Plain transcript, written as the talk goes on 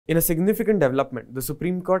In a significant development, the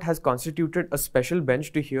Supreme Court has constituted a special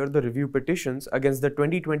bench to hear the review petitions against the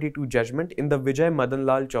 2022 judgment in the Vijay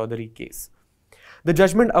Madanlal Choudhary case. The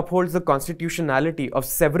judgment upholds the constitutionality of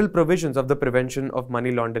several provisions of the Prevention of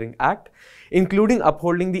Money Laundering Act, including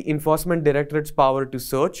upholding the Enforcement Directorate's power to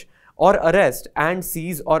search or arrest and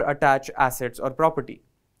seize or attach assets or property.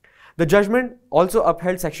 The judgment also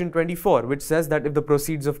upheld Section 24, which says that if the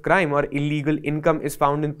proceeds of crime or illegal income is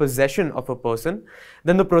found in possession of a person,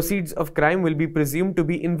 then the proceeds of crime will be presumed to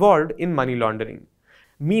be involved in money laundering,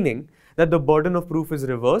 meaning that the burden of proof is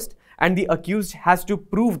reversed and the accused has to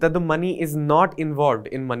prove that the money is not involved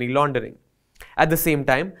in money laundering. At the same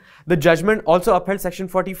time, the judgment also upheld Section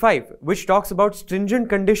 45, which talks about stringent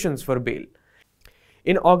conditions for bail.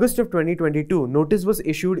 In August of 2022, notice was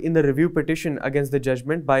issued in the review petition against the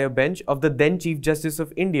judgment by a bench of the then Chief Justice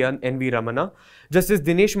of India, N.V. Ramana, Justice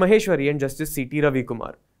Dinesh Maheshwari and Justice C.T. Ravi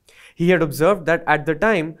Kumar. He had observed that at the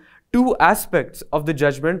time, two aspects of the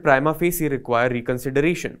judgment prima facie require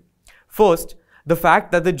reconsideration. First, the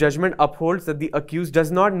fact that the judgment upholds that the accused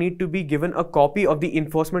does not need to be given a copy of the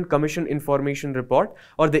Enforcement Commission Information Report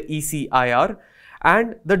or the ECIR,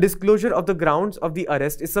 and the disclosure of the grounds of the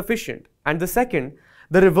arrest is sufficient. And the second,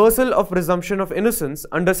 the reversal of presumption of innocence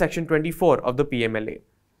under Section 24 of the PMLA.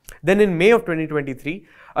 Then in May of 2023,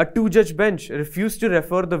 a two-judge bench refused to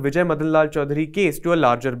refer the Vijay Madanlal Choudhary case to a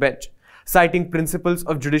larger bench, citing principles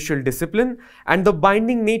of judicial discipline and the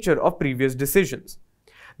binding nature of previous decisions.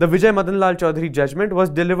 The Vijay Madanlal Choudhary judgment was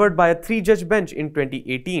delivered by a three-judge bench in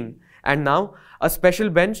 2018, and now a special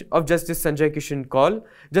bench of Justice Sanjay Kishan Kaul,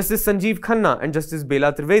 Justice Sanjeev Khanna and Justice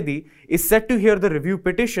Bela Trivedi is set to hear the review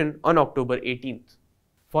petition on October 18th.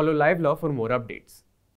 Follow LiveLaw for more updates.